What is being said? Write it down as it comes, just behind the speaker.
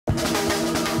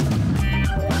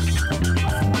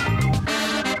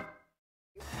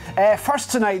First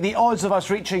tonight, the odds of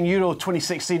us reaching Euro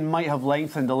 2016 might have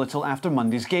lengthened a little after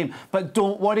Monday's game. But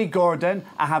don't worry, Gordon,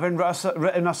 I haven't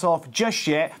written us off just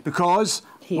yet because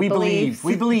we believe.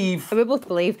 We believe. We both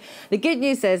believe. The good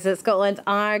news is that Scotland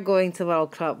are going to the World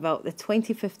Cup, well, the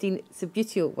 2015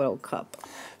 Subbuteo World Cup.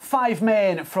 5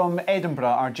 men from Edinburgh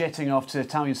are jetting off to the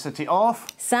Italian city of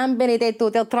San Benedetto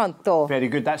del Tronto. Very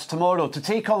good, that's tomorrow, to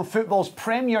take on football's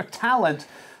premier talent.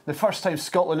 The first time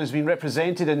Scotland has been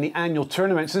represented in the annual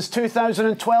tournament since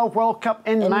 2012 World Cup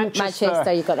in Manchester.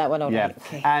 Manchester, you got that one all right.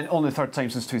 Okay. And only the third time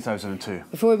since 2002.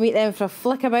 Before we meet them for a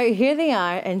flick about, here they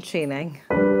are in training.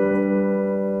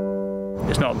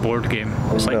 It's not a board game,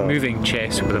 it's like moving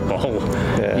chess with a ball,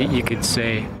 you could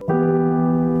say.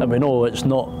 And we know it's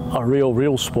not a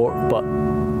real sport, but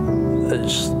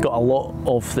it's got a lot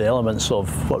of the elements of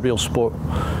what real sport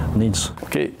needs.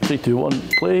 Okay, 3, 2, 1,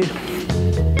 play.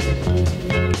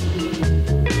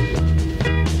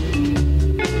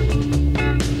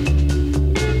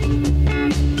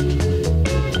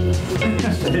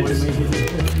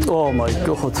 Oh my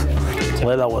God,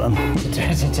 let that one in.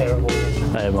 It's terrible.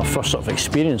 My first sort of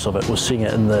experience of it was seeing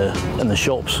it in the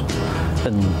shops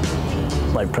in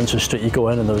like Princess Street. You go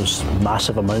in and there's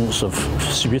massive amounts of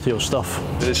Subbuteo stuff.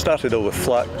 It started out with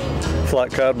flat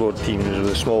cardboard teams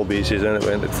with small bases, and it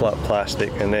went to flat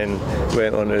plastic, and then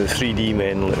went on to the 3D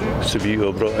men that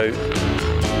Subbuteo brought out.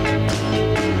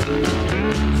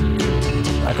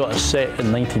 I got a set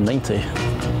in 1990,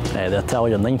 the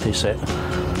Italian 90 set,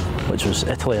 which was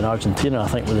Italy and Argentina, I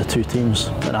think, were the two teams.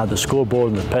 And I had the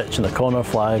scoreboard and the pitch and the corner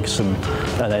flags, and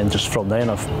then just from then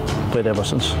I've played ever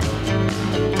since.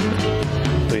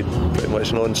 Played pretty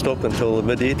much non-stop until the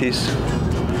mid-80s,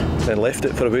 then left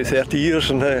it for about 30 years,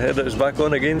 and now it was back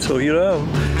on again, so here I am.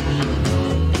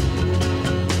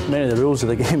 Many of the rules of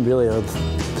the game really are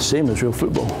the same as real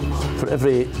football. For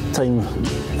every time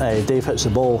Dave hits the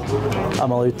ball,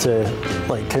 I'm allowed to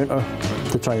counter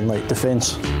to try and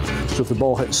defence. So if the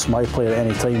ball hits my player at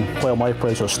any time while my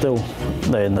players are still,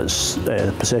 then it's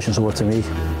possession's over to me.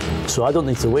 So I don't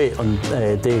need to wait on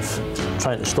Dave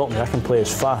trying to stop me. I can play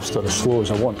as fast or as slow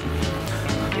as I want.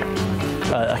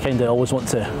 I kind of always want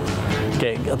to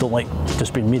I don't like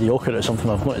just being mediocre at something.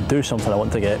 I want to do something, I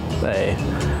want to get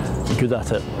good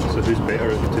at it. So who's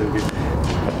better at the two of you?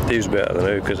 Dave's better than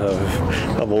I, because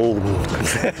I'm old.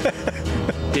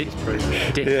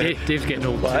 Dave's getting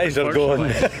old. My eyes are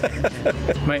going.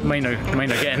 mine are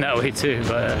getting that way too.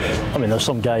 But I mean, there's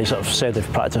some guys that have said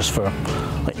they've practiced for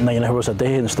 9 hours a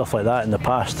day and stuff like that in the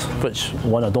past, which,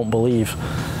 1, I don't believe,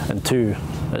 and 2,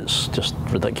 it's just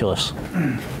ridiculous.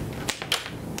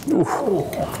 So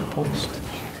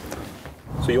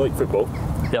you like football?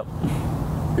 Yep.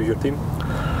 Who's your team?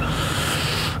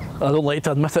 I don't like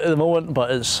to admit it at the moment,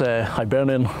 but it's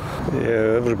Hibernian.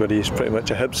 Yeah, everybody's pretty much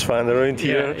a Hibs fan around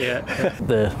here. Yeah.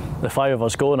 The 5 of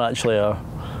us going actually are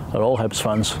all Hibs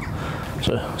fans.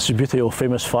 So Subbuteo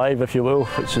famous 5, if you will,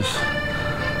 which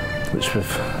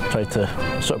we've tried to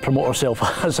sort of promote ourselves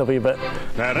as a wee bit.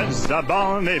 There is a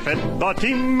bonny fit, but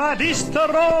in my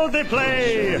distro they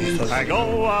play. I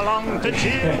go along to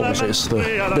cheer. Obviously, it's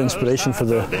the inspiration for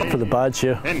the badge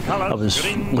here. I was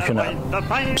looking at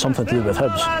something to do with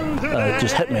Hibs, and it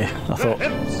just hit me. I thought,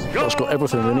 well, it's got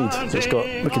everything we need.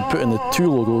 We can put in the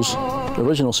 2 logos, the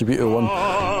original Subbuteo one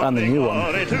and the new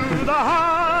one.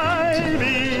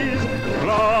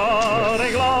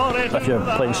 If you're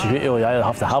playing Subbuteo, you either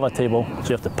have to have a table, so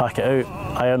you have to pack it out,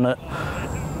 iron it,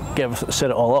 set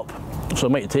it all up. So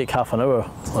it might take half an hour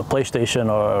on a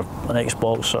PlayStation or an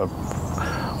Xbox or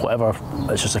whatever.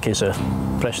 It's just a case of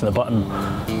pressing the button.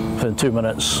 Within 2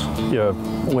 minutes, you're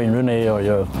Wayne Rooney or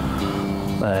you're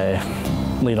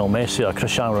Lionel Messi or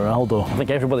Cristiano Ronaldo. I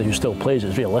think everybody who still plays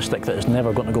is realistic that it's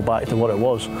never going to go back to what it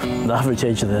was. The average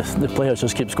age of the players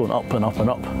just keeps going up and up and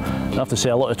up. I have to say,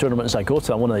 a lot of tournaments I go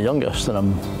to, I'm one of the youngest, and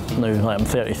I'm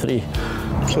 33.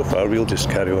 So far, we'll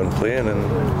just carry on playing and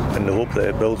in the hope that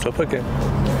it builds up again.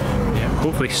 Yeah,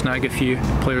 hopefully snag a few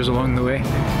players along the way.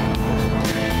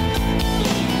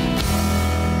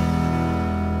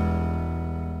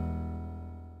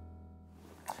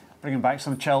 Bringing back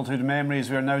some childhood memories,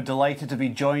 we are now delighted to be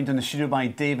joined in the studio by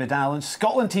David Allen,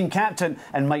 Scotland team captain,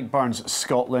 and Mike Burns,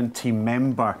 Scotland team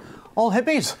member. All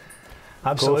Hibbies.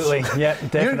 Absolutely, yeah,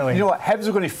 definitely. You know what, Hibs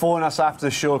are going to phone us after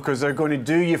the show because they're going to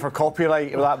do you for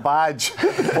copyright with that badge.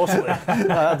 Possibly.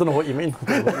 I don't know what you mean.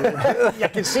 You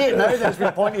can see it now that it's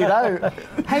been pointed out.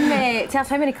 Tell us,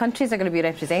 how many countries are going to be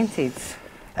represented?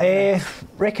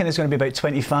 Reckon it's going to be about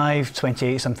 25,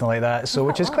 28, something like that. So,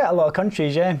 which is quite a lot of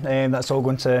countries, yeah. That's all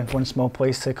going to one small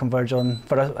place to converge on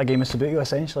for a game of Subbuteo,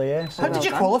 essentially, yeah. So How did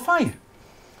you qualify?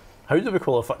 How did we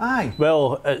qualify? Aye.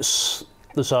 Well, it's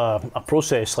there's a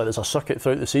process, like there's a circuit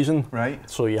throughout the season. Right.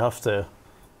 So you have to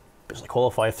basically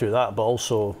qualify through that, but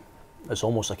also it's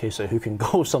almost a case of who can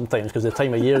go sometimes, because the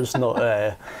time of year is not,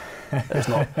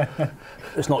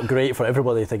 it's not great for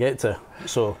everybody to get to.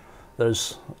 So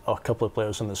there's a couple of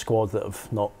players in the squad that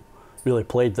have not really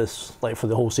played this like for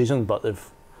the whole season, but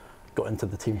they've got into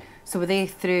the team. So were they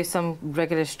through some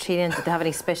rigorous training? Did they have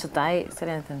any special diets or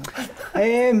anything?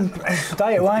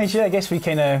 Diet-wise, yeah, I guess we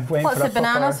kind of went What's for the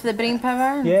bananas for the brain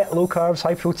power? Yeah, low carbs,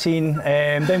 high protein.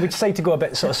 Then we decided to go a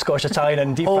bit sort of Scottish Italian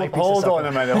and deep fried pizza. Hold on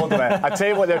a minute. I tell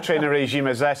you what their training regime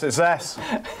is this. It's this.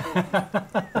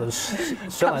 There's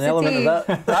certainly an element of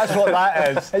that. That's what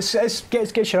that is. It's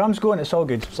gets your arms going. It's all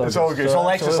good. It's all good. It's all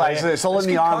exercise. It's all in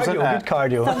the arms, isn't it? Good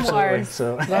cardio. Absolutely.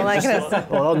 So. Well, like this.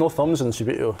 Well, no thumbs in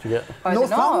Subbuteo. You get. No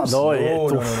thumbs? No,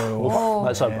 No.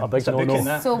 That's a big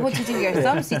no-no. So what do you do with your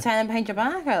thumbs? Do you tie them behind your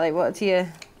back, or like what do you?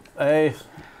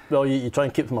 Well, you try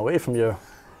and keep them away from your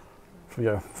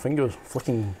fingers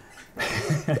flicking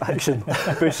action.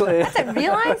 Basically. I didn't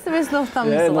realise there was no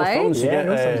thumbs Yeah, no allowed. thumbs. No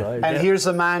thumbs allowed. And here's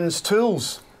the man's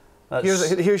tools.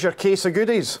 Here's your case of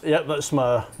goodies. Yep, that's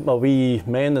my wee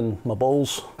men and my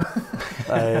balls.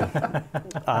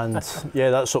 And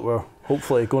yeah, that's what we're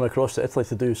hopefully going across to Italy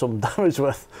to do some damage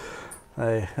with.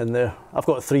 In there, I've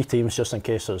got 3 teams just in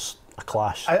case there's a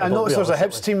clash. I noticed there's a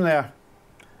Hibs team there.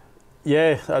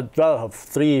 Yeah, I'd rather have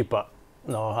 3, but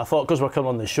no, I thought because we're coming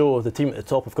on the show, the team at the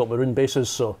top have got maroon bases,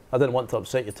 so I didn't want to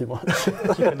upset you too much.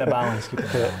 Keeping the balance.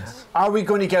 Are we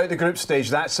going to get out the group stage?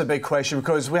 That's a big question,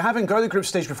 because we haven't got the group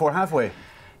stage before, have we?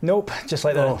 Nope, just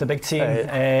like the big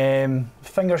team.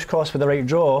 Fingers crossed with the right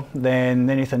draw, then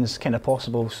anything's kind of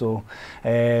possible. So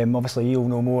obviously you'll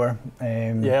know more.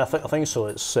 Yeah, I think so.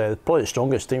 It's probably the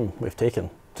strongest team we've taken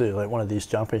to like one of these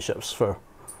championships for,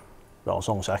 well, as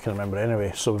long as I can remember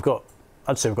anyway. So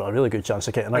I'd say we've got a really good chance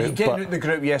of getting out. Are you getting out the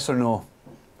group, yes or no?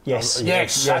 Yes.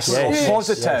 Yes. Yes.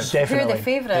 Positive. Yes, Who are definitely. the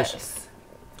favourites?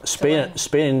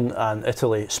 Spain and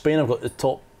Italy. Spain have got the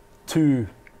top 2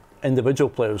 individual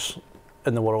players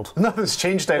in the world. Nothing's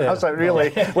changed then, has it really?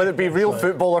 Whether it be real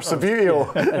football or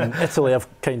Subbuteo. And Italy have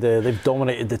they've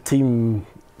dominated the team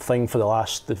thing for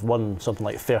they've won something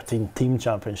like 13 team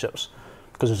championships,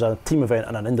 because there's a team event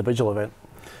and an individual event.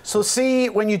 So see,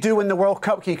 when you do win the World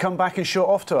Cup, can you come back and show it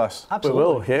off to us? Absolutely. We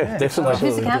will, yeah, definitely.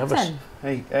 Who's the captain?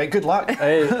 Hey, good luck.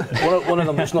 One of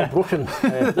them is not broken.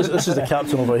 This is the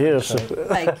captain over here. So.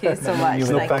 Thank you so much.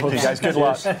 Thank you guys. Good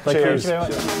luck. Cheers.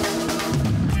 Cheers.